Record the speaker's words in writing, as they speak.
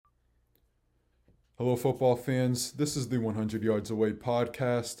Hello, football fans. This is the 100 Yards Away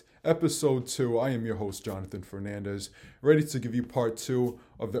podcast, episode 2. I am your host, Jonathan Fernandez, ready to give you part 2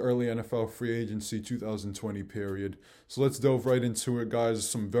 of the early NFL free agency 2020 period. So let's delve right into it, guys.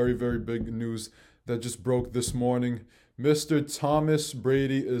 Some very, very big news that just broke this morning. Mr. Thomas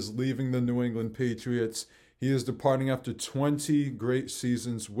Brady is leaving the New England Patriots. He is departing after 20 great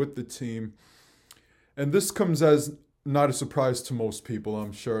seasons with the team. And this comes as not a surprise to most people,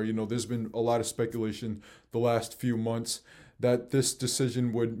 I'm sure. There's been a lot of speculation the last few months that this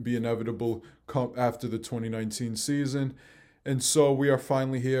decision would be inevitable come after the 2019 season. And so we are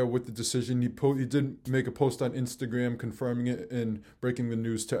finally here with the decision. He did make a post on Instagram confirming it and breaking the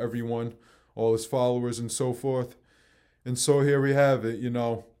news to everyone, all his followers and so forth. And so here we have it,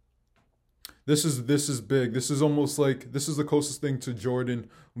 This is big. This is almost like this is the closest thing to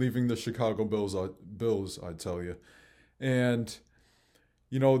Jordan leaving the Chicago Bills, I tell you. And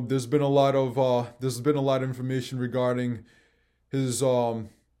there's been a lot of information regarding his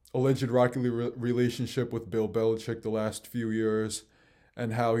alleged rocky relationship with Bill Belichick the last few years,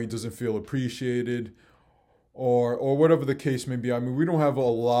 and how he doesn't feel appreciated, or whatever the case may be. I mean, we don't have a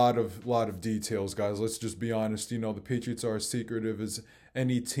lot of details, guys. Let's just be honest. The Patriots are as secretive as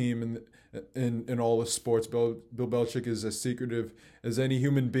any team in all of sports. Bill Belichick is as secretive as any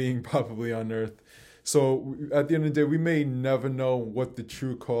human being probably on earth. So at the end of the day, we may never know what the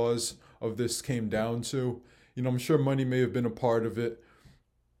true cause of this came down to. I'm sure money may have been a part of it.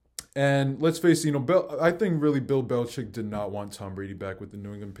 And let's face it, I think really Bill Belichick did not want Tom Brady back with the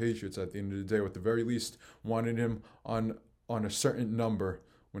New England Patriots at the end of the day. Or at the very least, wanted him on a certain number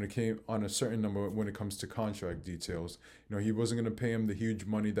when it comes to contract details. He wasn't going to pay him the huge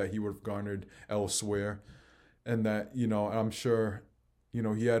money that he would have garnered elsewhere. And that, I'm sure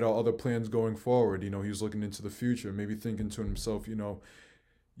he had other plans going forward. He was looking into the future, maybe thinking to himself,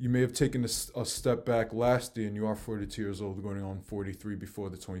 you may have taken a step back last year and you are 42 years old, going on 43 before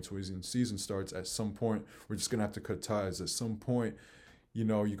the 2020 season starts. At some point, we're just going to have to cut ties. At some point, you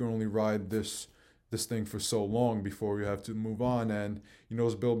can only ride this thing for so long before we have to move on. And,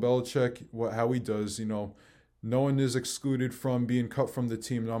 as Bill Belichick, how he does, no one is excluded from being cut from the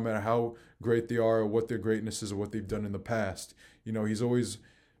team, no matter how great they are or what their greatness is or what they've done in the past. He's always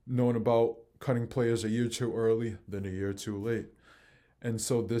known about cutting players a year too early than a year too late. And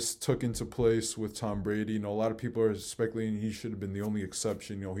so this took into place with Tom Brady. A lot of people are speculating he should have been the only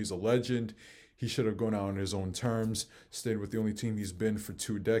exception. He's a legend. He should have gone out on his own terms, stayed with the only team he's been for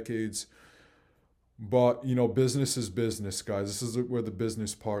 2 decades. But, business is business, guys. This is where the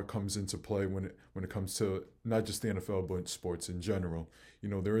business part comes into play when it comes to not just the NFL, but sports in general.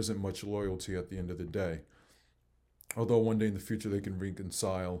 There isn't much loyalty at the end of the day. Although one day in the future they can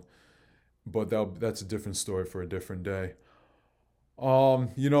reconcile, but that's a different story for a different day. To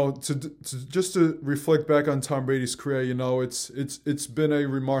reflect back on Tom Brady's career, it's been a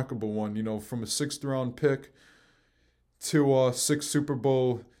remarkable one. From a 6th round pick to 6 Super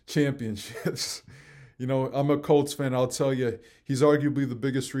Bowl championships. I'm a Colts fan. I'll tell you, he's arguably the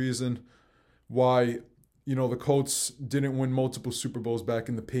biggest reason why the Colts didn't win multiple Super Bowls back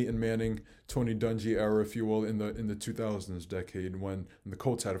in the Peyton Manning, Tony Dungy era, if you will, in the 2000s decade, when the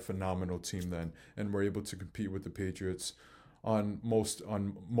Colts had a phenomenal team then and were able to compete with the Patriots on most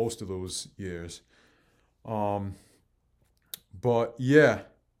of those years. But yeah,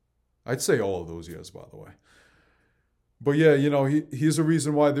 I'd say all of those years, by the way. But yeah, he's a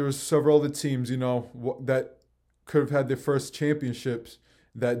reason why there was several other teams, that could have had their first championships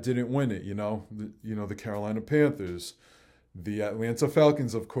that didn't win it. The Carolina Panthers, the Atlanta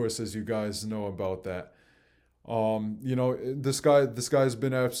Falcons, of course, as you guys know about that. This guy's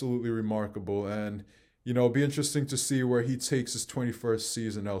been absolutely remarkable, and it'll be interesting to see where he takes his 21st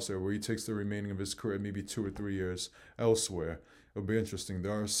season elsewhere, where he takes the remaining of his career, maybe 2 or 3 years elsewhere. It'll be interesting.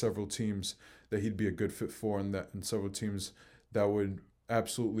 There are several teams that he'd be a good fit for, and several teams that would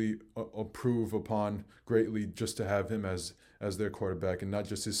absolutely approve upon greatly just to have him as their quarterback, and not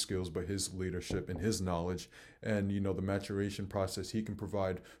just his skills, but his leadership and his knowledge and, the maturation process he can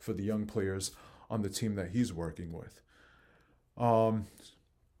provide for the young players on the team that he's working with. And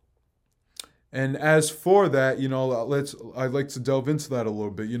as for that, I'd like to delve into that a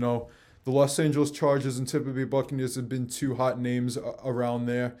little bit. The Los Angeles Chargers and Tampa Bay Buccaneers have been 2 hot names around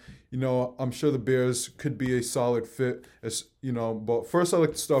there. I'm sure the Bears could be a solid fit, but first I'd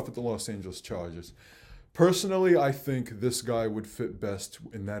like to start with the Los Angeles Chargers. Personally, I think this guy would fit best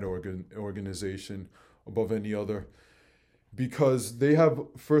in that organization above any other, because they have,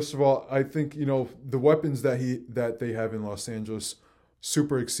 first of all, I think, the weapons that they have in Los Angeles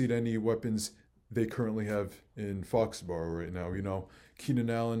super exceed any weapons they currently have in Foxborough right now. Keenan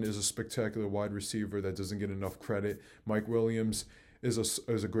Allen is a spectacular wide receiver that doesn't get enough credit. Mike Williams is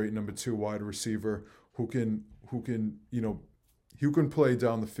a great number 2 wide receiver who can play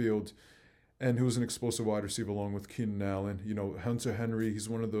down the field, and who's an explosive wide receiver along with Keenan Allen. Hunter Henry, he's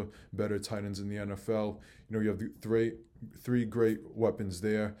one of the better tight ends in the NFL. You have the three great weapons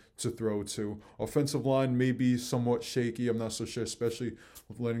there to throw to. Offensive line may be somewhat shaky. I'm not so sure, especially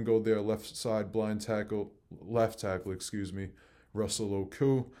with letting go their left tackle, Russell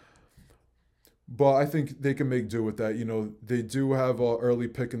Okung. But I think they can make do with that. They do have an early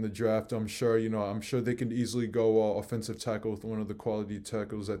pick in the draft. I'm sure they can easily go offensive tackle with one of the quality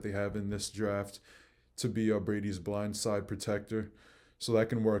tackles that they have in this draft to be Brady's blind side protector. So that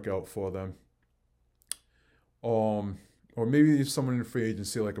can work out for them. Or maybe someone in free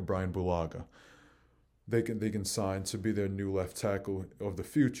agency like a Brian Bulaga. They can sign to be their new left tackle of the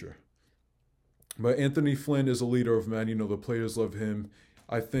future. But Anthony Flynn is a leader of men. The players love him.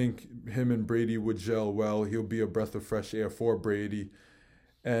 I think him and Brady would gel well. He'll be a breath of fresh air for Brady,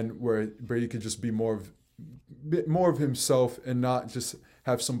 and where Brady could just be bit more of himself and not just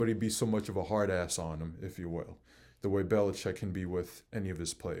have somebody be so much of a hard ass on him, if you will, the way Belichick can be with any of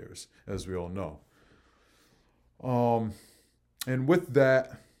his players, as we all know. And with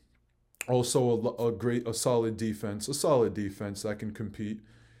that, also a solid defense that can compete.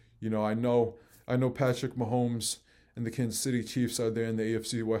 I know Patrick Mahomes and the Kansas City Chiefs are there in the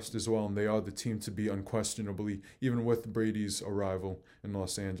AFC West as well, and they are the team to beat unquestionably, even with Brady's arrival in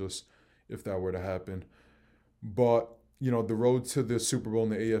Los Angeles, if that were to happen. But, the road to the Super Bowl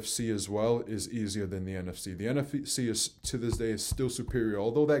in the AFC as well is easier than the NFC. The NFC to this day is still superior.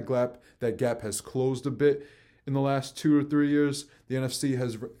 Although that gap has closed a bit in the last 2 or 3 years, the NFC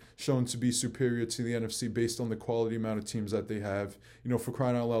has shown to be superior to the NFC based on the quality amount of teams that they have. For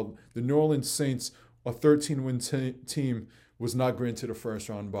crying out loud, the New Orleans Saints, a 13-win team, was not granted a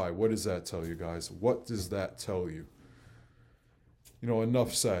first-round bye. What does that tell you, guys? What does that tell you?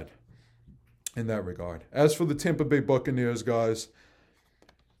 Enough said in that regard. As for the Tampa Bay Buccaneers, guys,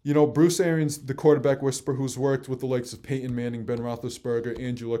 Bruce Arians, the quarterback whisperer who's worked with the likes of Peyton Manning, Ben Roethlisberger,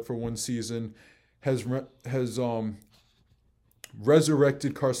 Andrew Luck for one season, has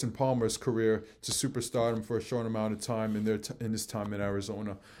resurrected Carson Palmer's career to superstardom for a short amount of time in his time in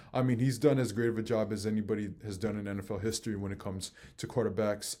Arizona. I mean, he's done as great of a job as anybody has done in NFL history when it comes to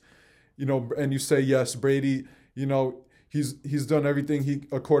quarterbacks. And you say, yes, Brady, he's done everything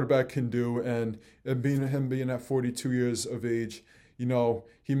a quarterback can do, and being at 42 years of age,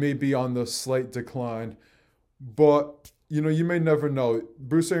 he may be on the slight decline, but you may never know.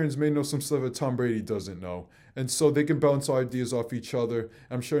 Bruce Arians may know some stuff that Tom Brady doesn't know. And so they can bounce ideas off each other.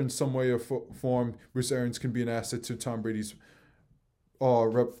 I'm sure in some way or form, Bruce Arians can be an asset to Tom Brady's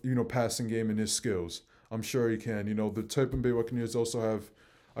passing game and his skills. I'm sure he can. The Tampa Bay Buccaneers also have,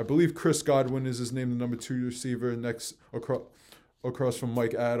 I believe Chris Godwin is his name, the number 2 receiver, next across from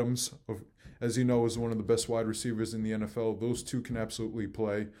Mike Adams, as you know, is one of the best wide receivers in the NFL. Those two can absolutely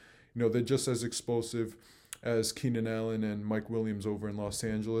play. They're just as explosive as Keenan Allen and Mike Williams over in Los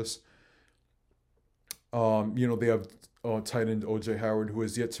Angeles. They have tight end O.J. Howard, who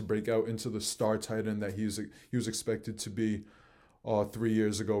has yet to break out into the star tight end that he was expected to be 3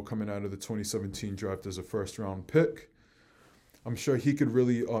 years ago, coming out of the 2017 draft as a first-round pick. I'm sure he could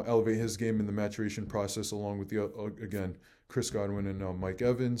really elevate his game in the maturation process, along with again Chris Godwin and Mike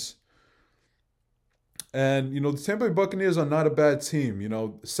Evans. And the Tampa Bay Buccaneers are not a bad team.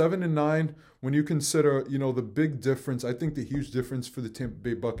 7-9. When you consider the big difference, I think the huge difference for the Tampa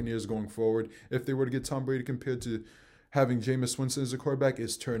Bay Buccaneers going forward, if they were to get Tom Brady compared to having Jameis Winston as a quarterback,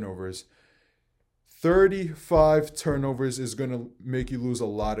 is turnovers. 35 turnovers is going to make you lose a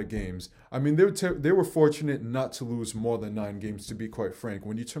lot of games. I mean, they were fortunate not to lose more than 9 games, to be quite frank.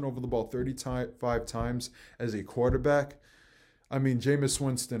 When you turn over the ball 35 times as a quarterback, I mean, Jameis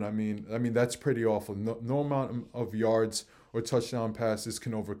Winston, I mean that's pretty awful. No amount of yards or touchdown passes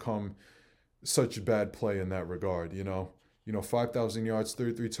can overcome such bad play in that regard, 5,000 yards,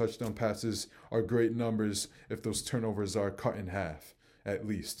 33 touchdown passes are great numbers if those turnovers are cut in half, at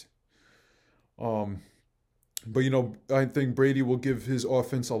least. But I think Brady will give his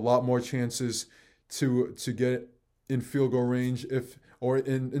offense a lot more chances to get in field goal range, or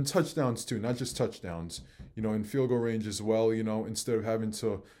in touchdowns too, not just touchdowns, in field goal range as well, instead of having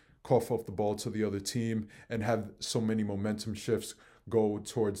to cough off the ball to the other team and have so many momentum shifts go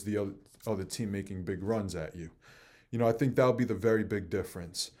towards the other team making big runs at you. I think that'll be the very big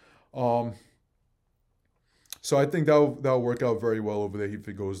difference. So I think that'll work out very well over there if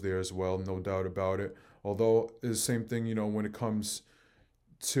it goes there as well, no doubt about it. Although it's the same thing, when it comes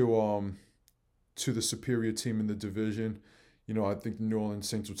to the superior team in the division, I think the New Orleans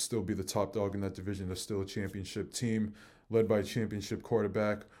Saints would still be the top dog in that division. They're still a championship team led by a championship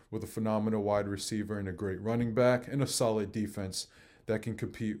quarterback with a phenomenal wide receiver and a great running back and a solid defense that can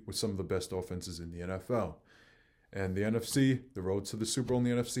compete with some of the best offenses in the NFL. And the NFC, the road to the Super Bowl in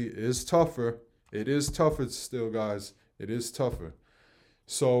the NFC is tougher. It is tougher still, guys. It is tougher.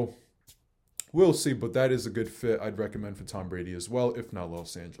 So we'll see, but that is a good fit I'd recommend for Tom Brady as well, if not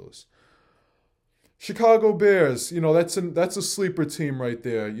Los Angeles. Chicago Bears, that's a sleeper team right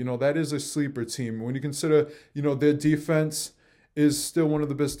there. That is a sleeper team. When you consider, their defense is still one of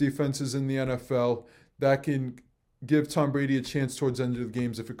the best defenses in the NFL, that can give Tom Brady a chance towards the end of the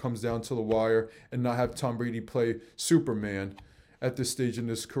games if it comes down to the wire and not have Tom Brady play Superman at this stage in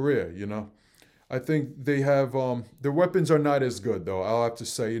his career, I think they have, their weapons are not as good, though. I'll have to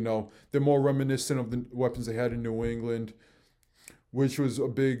say, they're more reminiscent of the weapons they had in New England, which was a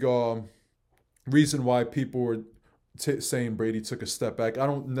big reason why people were saying Brady took a step back. I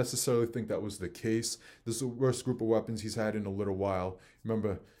don't necessarily think that was the case. This is the worst group of weapons he's had in a little while.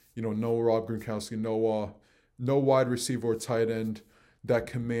 Remember, no Rob Gronkowski, no wide receiver or tight end that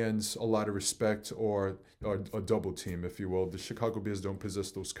commands a lot of respect or a double team, if you will. The Chicago Bears don't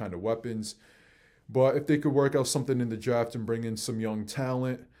possess those kind of weapons. But if they could work out something in the draft and bring in some young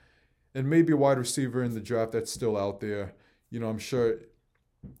talent and maybe a wide receiver in the draft that's still out there, I'm sure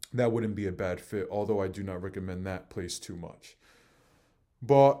that wouldn't be a bad fit, although I do not recommend that place too much.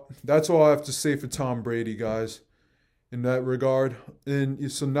 But that's all I have to say for Tom Brady, guys, in that regard.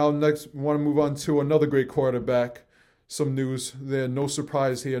 And so now next, we want to move on to another great quarterback. Some news there, no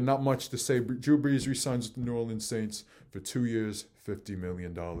surprise here, not much to say. Drew Brees re-signs with the New Orleans Saints for 2 years, $50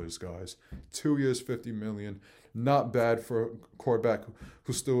 million, guys. 2 years, $50 million. Not bad for a quarterback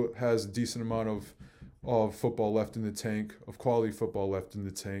who still has a decent amount of football left in the tank, of quality football left in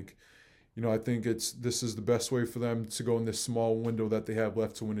the tank. I think this is the best way for them to go in this small window that they have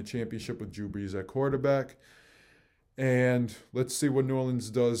left to win a championship with Drew Brees at quarterback. And let's see what New Orleans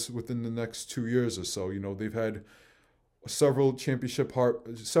does within the next 2 years or so. They've had several heartbreaks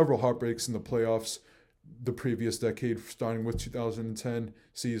in the playoffs the previous decade, starting with 2010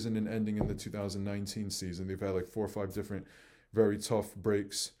 season and ending in the 2019 season. They've had like 4 or 5 different very tough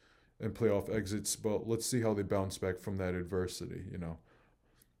breaks and playoff exits, but let's see how they bounce back from that adversity,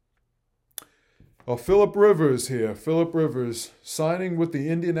 Philip Rivers here. Philip Rivers signing with the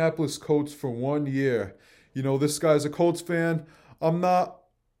Indianapolis Colts for 1 year. This guy's a Colts fan. I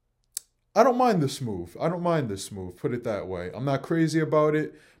don't mind this move. Put it that way. I'm not crazy about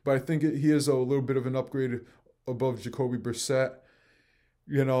it, but I think he is a little bit of an upgrade above Jacoby Brissett.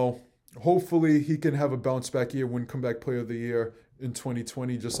 Hopefully he can have a bounce back year, win comeback player of the year in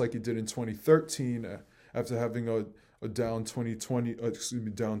 2020, just like he did in 2013 after having a down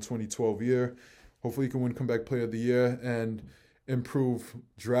 2012 year. Hopefully he can win comeback player of the year and improve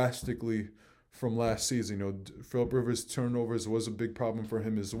drastically from last season. Philip Rivers' turnovers was a big problem for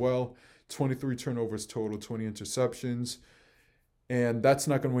him as well. 23 turnovers total, 20 interceptions. And that's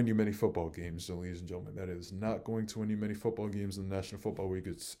not going to win you many football games, ladies and gentlemen. That is not going to win you many football games in the National Football League.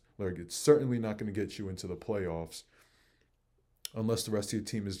 It's certainly not going to get you into the playoffs unless the rest of your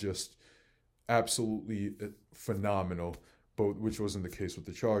team is just absolutely phenomenal, but which wasn't the case with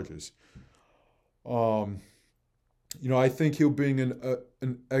the Chargers. I think he'll bring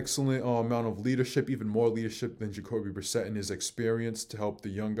an excellent amount of leadership, even more leadership than Jacoby Brissett in his experience to help the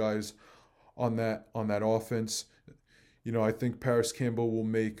young guys on that offense. I think Paris Campbell will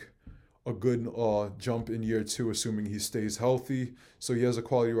make a good jump in year 2, assuming he stays healthy. So he has a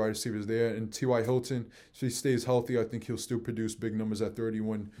quality wide receivers there. And T.Y. Hilton, if he stays healthy, I think he'll still produce big numbers at 30,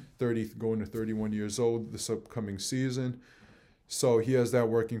 going to 31 years old this upcoming season. So he has that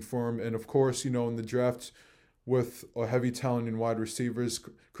working for him. And of course, in the draft, with a heavy talent in wide receivers,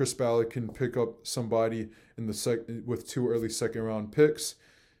 Chris Ballard can pick up somebody in the with 2 early second-round picks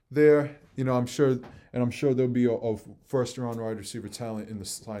there. I'm sure there'll be a first-round wide receiver talent in the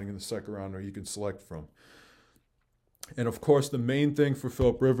sliding in the second round, or you can select from. And of course, the main thing for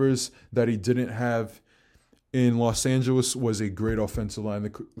Philip Rivers that he didn't have in Los Angeles was a great offensive line.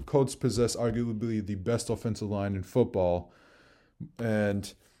 The Colts possess arguably the best offensive line in football,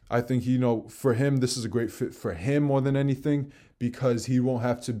 and I think, for him, this is a great fit for him more than anything, because he won't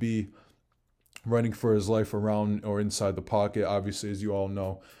have to be running for his life around or inside the pocket. Obviously, as you all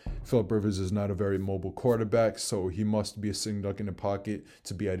know, Philip Rivers is not a very mobile quarterback, so he must be a sitting duck in the pocket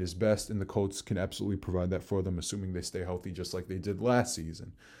to be at his best, and the Colts can absolutely provide that for them, assuming they stay healthy just like they did last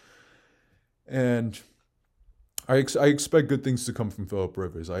season. And I expect good things to come from Philip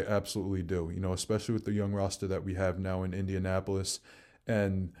Rivers. I absolutely do, especially with the young roster that we have now in Indianapolis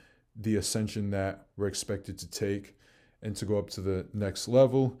and the ascension that we're expected to take. and to go up to the next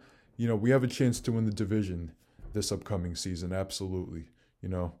level. We have a chance to win the division this upcoming season. Absolutely.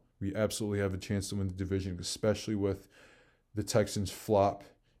 We absolutely have a chance to win the division, especially with the Texans flop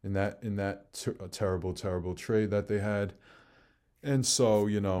in that terrible trade that they had. And so,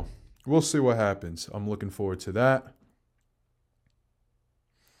 we'll see what happens. I'm looking forward to that.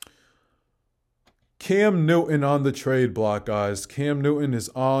 Cam Newton on the trade block, guys. Cam Newton is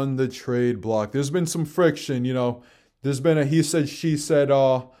on the trade block. There's been some friction, There's been a he said, she said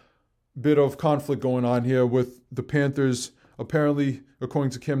bit of conflict going on here with the Panthers. Apparently,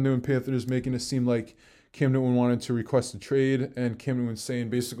 according to Cam Newton, Panthers making it seem like Cam Newton wanted to request a trade, and Cam Newton saying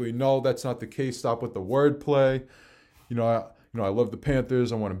basically, no, that's not the case. Stop with the wordplay. I love the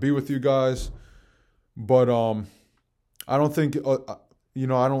Panthers. I want to be with you guys, but I don't think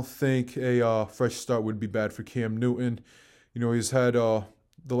a fresh start would be bad for Cam Newton. He's had the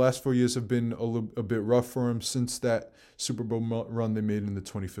last 4 years have been a bit rough for him since that Super Bowl run they made in the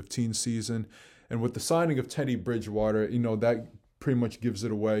 2015 season, and with the signing of Teddy Bridgewater, that pretty much gives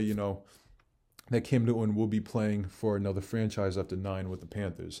it away. That Cam Newton will be playing for another franchise after 9 with the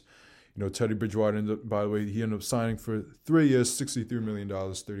Panthers. Teddy Bridgewater, by the way, he ended up signing for 3 years, $63 million,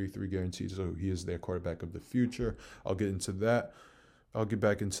 33 guaranteed. So he is their quarterback of the future. I'll get into that. I'll get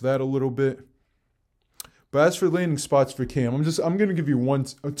back into that a little bit. But as for landing spots for Cam, I'm going to give you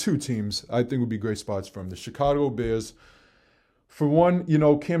two teams I think would be great spots for him. The Chicago Bears. For one,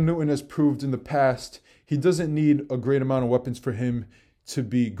 Cam Newton has proved in the past he doesn't need a great amount of weapons for him to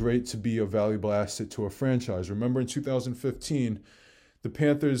be great, to be a valuable asset to a franchise. Remember in 2015, the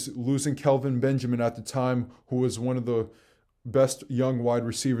Panthers losing Kelvin Benjamin at the time, who was one of the best young wide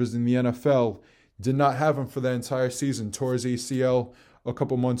receivers in the NFL, did not have him for that entire season. Tore his ACL a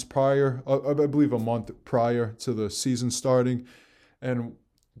couple months prior, I believe a month prior to the season starting. And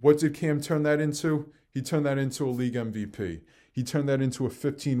what did Cam turn that into? He turned that into a league MVP. He turned that into a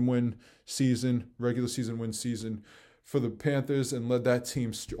 15-win season, regular season win season for the Panthers, and led that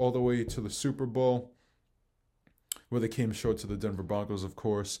team all the way to the Super Bowl, where they came short to the Denver Broncos, of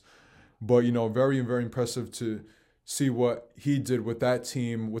course. But, very, very impressive to see what he did with that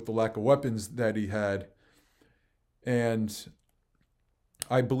team with the lack of weapons that he had. And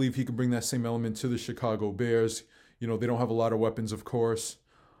I believe he can bring that same element to the Chicago Bears. They don't have a lot of weapons, of course.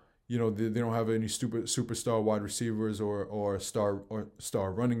 They don't have any superstar wide receivers or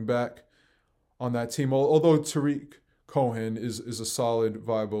star running back on that team. Although Tariq Cohen is a solid,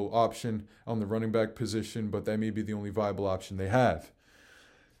 viable option on the running back position, but that may be the only viable option they have.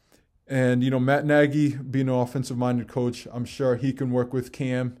 And, Matt Nagy, being an offensive-minded coach, I'm sure he can work with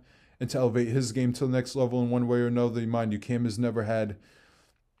Cam and to elevate his game to the next level in one way or another. Mind you, Cam has never had,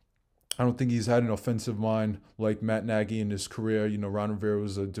 I don't think he's had an offensive mind like Matt Nagy in his career. Ron Rivera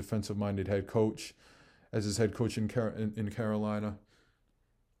was a defensive-minded head coach as his head coach in Carolina.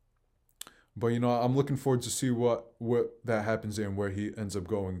 But, I'm looking forward to see what that happens and where he ends up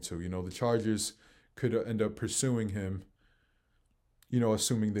going to. The Chargers could end up pursuing him,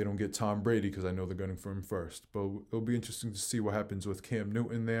 assuming they don't get Tom Brady, because I know they're gunning for him first. But it'll be interesting to see what happens with Cam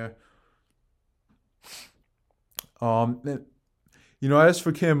Newton there. As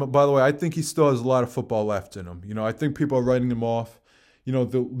for Cam, by the way, I think he still has a lot of football left in him. I think people are writing him off.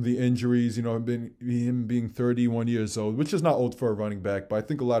 The injuries, him being 31 years old, which is not old for a running back, but I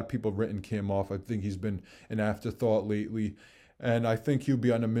think a lot of people have written Cam off. I think he's been an afterthought lately, and I think he'll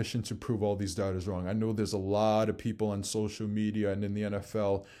be on a mission to prove all these doubters wrong. I know there's a lot of people on social media and in the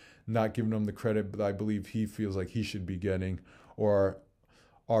NFL not giving him the credit that I believe he feels like he should be getting, or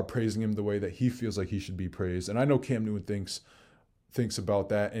are praising him the way that he feels like he should be praised. And I know Cam Newton thinks about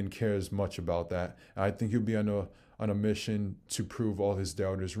that and cares much about that. And I think he'll be on a mission to prove all his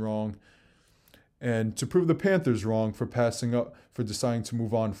doubters wrong, and to prove the Panthers wrong for passing up, for deciding to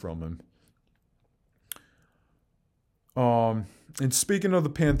move on from him. And speaking of the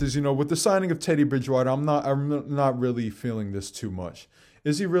Panthers, with the signing of Teddy Bridgewater, I'm not really feeling this too much.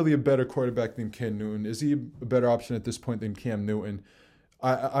 Is he really a better quarterback than Cam Newton? Is he a better option at this point than Cam Newton?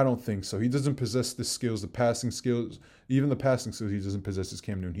 I don't think so. He doesn't possess the skills, the passing skills, even the passing skills he doesn't possess as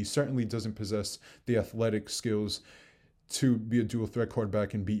Cam Newton. He certainly doesn't possess the athletic skills to be a dual threat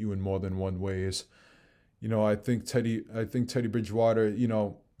quarterback and beat you in more than one ways. I think Teddy Bridgewater,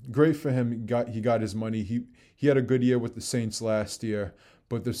 great for him. He got his money. He had a good year with the Saints last year,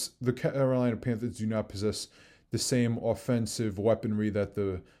 but the Carolina Panthers do not possess the same offensive weaponry that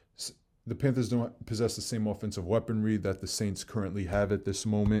the Panthers don't possess the same offensive weaponry that the Saints currently have at this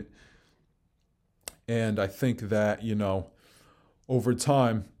moment. And I think that, over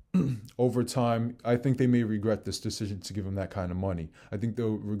time, I think they may regret this decision to give him that kind of money. I think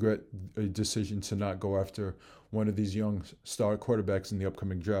they'll regret a decision to not go after one of these young star quarterbacks in the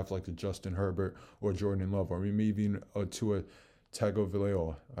upcoming draft, like the Justin Herbert or Jordan Love, or maybe even Tua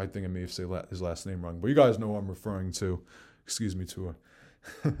Tagovailoa. I think I may have said his last name wrong, but you guys know who I'm referring to. Excuse me, Tua.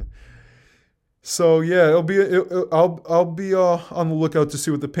 So yeah, I'll be on the lookout to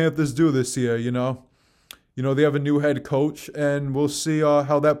see what the Panthers do this year. They have a new head coach, and we'll see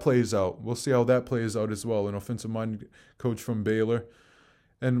how that plays out. We'll see how that plays out as well. An offensive-minded coach from Baylor,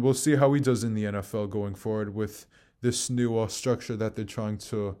 and we'll see how he does in the NFL going forward with this new structure that they're trying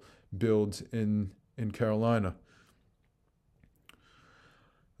to build in Carolina.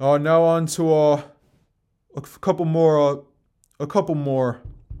 Now on to a couple more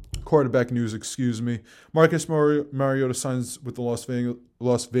quarterback news. Excuse me. Marcus Mariota signs with the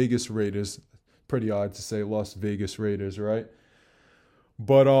Las Vegas Raiders. Pretty odd to say Las Vegas Raiders, right?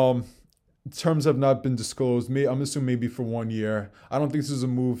 But terms have not been disclosed. I'm assuming maybe for 1 year. I don't think this is a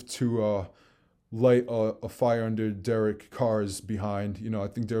move to light a fire under Derek Carr's behind. I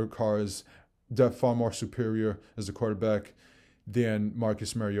think Derek Carr is far more superior as a quarterback than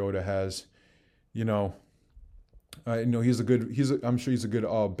Marcus Mariota has. I'm sure he's a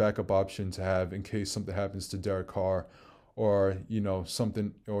good backup option to have in case something happens to Derek Carr, or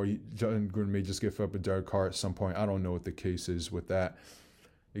something, or John Gruden may just get fed up with Derek Carr at some point. I don't know what the case is with that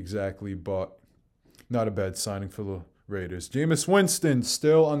exactly, but not a bad signing for the Raiders. Jameis Winston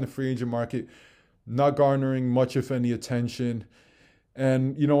still on the free agent market, not garnering much, if any, attention.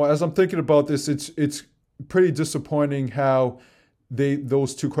 And as I'm thinking about this, it's pretty disappointing how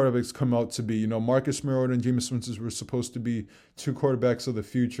those two quarterbacks come out to be. Marcus Mariota and Jameis Winston were supposed to be two quarterbacks of the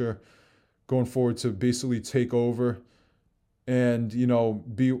future going forward to basically take over and,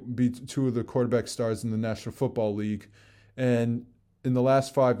 be two of the quarterback stars in the National Football League. And in the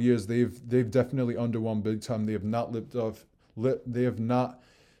last 5 years, they've definitely underwhelmed big time. They have not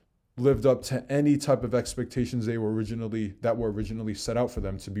lived up to any type of expectations that were originally set out for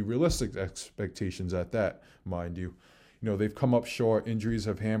them, to be realistic expectations at that, mind you. They've come up short. Injuries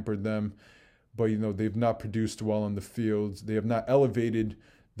have hampered them, but they've not produced well on the field. They have not elevated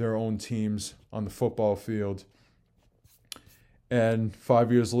their own teams on the football field. And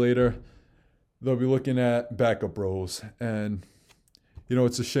 5 years later, they'll be looking at backup roles. And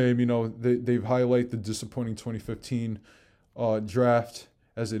it's a shame. They've highlighted the disappointing 2015 draft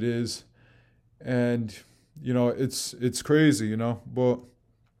as it is, and it's crazy. But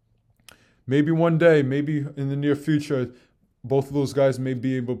maybe one day, maybe in the near future, both of those guys may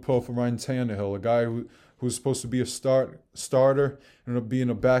be able to pull for Ryan Tannehill, a guy who's supposed to be a starter, ended up being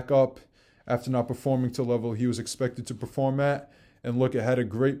a backup after not performing to the level he was expected to perform at. And look, it had a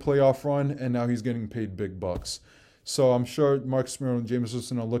great playoff run, and now he's getting paid big bucks. So I'm sure Marcus Mariota and Jameis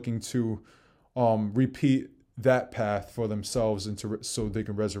Winston are looking to repeat that path for themselves, and so they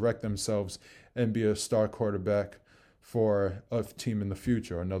can resurrect themselves and be a star quarterback for a team in the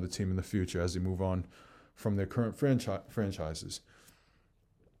future, another team in the future, as they move on from their current franchises.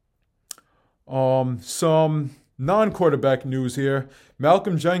 Some non-quarterback news here.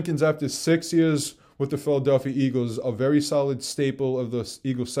 Malcolm Jenkins, after 6 years with the Philadelphia Eagles, a very solid staple of the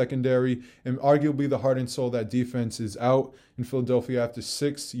Eagles secondary, and arguably the heart and soul of that defense, is out in Philadelphia after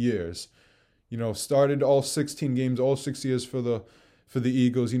 6 years. Started all 16 games, all 6 years for the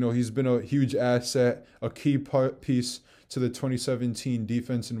Eagles. He's been a huge asset, a key piece to the 2017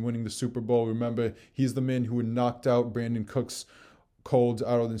 defense in winning the Super Bowl. Remember, he's the man who knocked out Brandon Cooks cold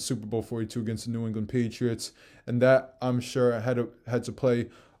out of the Super Bowl 42 against the New England Patriots, and that, I'm sure, had to play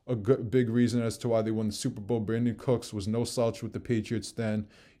a big reason as to why they won the Super Bowl. Brandon Cooks was no slouch with the Patriots then.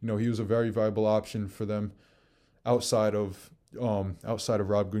 He was a very viable option for them outside of Rob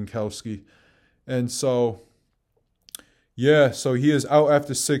Gronkowski. And so he is out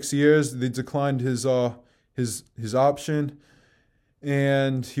after 6 years. They declined his option,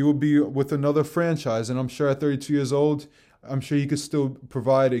 and he will be with another franchise. And I'm sure at 32 years old, I'm sure he could still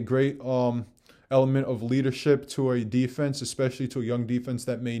provide a great element of leadership to a defense, especially to a young defense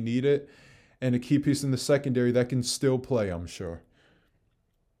that may need it, and a key piece in the secondary that can still play, I'm sure.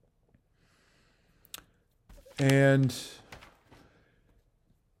 And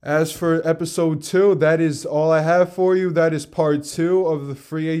as for episode 2, that is all I have for you. That is part 2 of the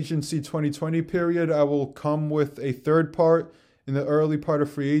free agency 2020 period. I will come with a third part in the early part of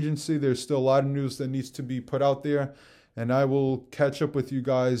free agency. There's still a lot of news that needs to be put out there, and I will catch up with you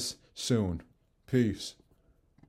guys soon. Peace.